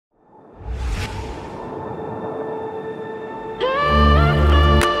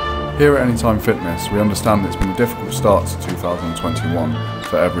Here at Anytime Fitness, we understand that it's been a difficult start to 2021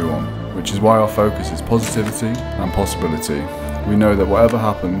 for everyone, which is why our focus is positivity and possibility. We know that whatever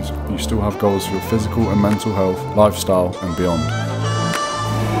happens, you still have goals for your physical and mental health, lifestyle and beyond.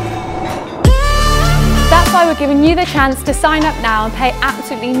 That's why we're giving you the chance to sign up now and pay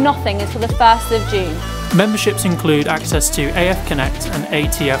absolutely nothing until the 1st of June. Memberships include access to AF Connect and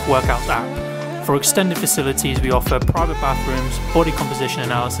ATF Workouts app. For extended facilities, we offer private bathrooms, body composition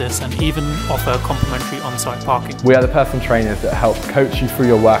analysis, and even offer complimentary on-site parking. We are the personal trainers that help coach you through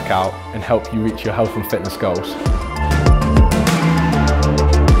your workout and help you reach your health and fitness goals.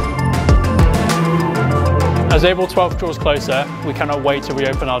 As April 12th draws closer, we cannot wait to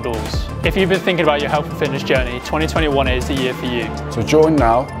reopen our doors. If you've been thinking about your health and fitness journey, 2021 is the year for you. So join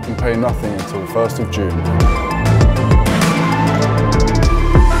now and pay nothing until 1st of June.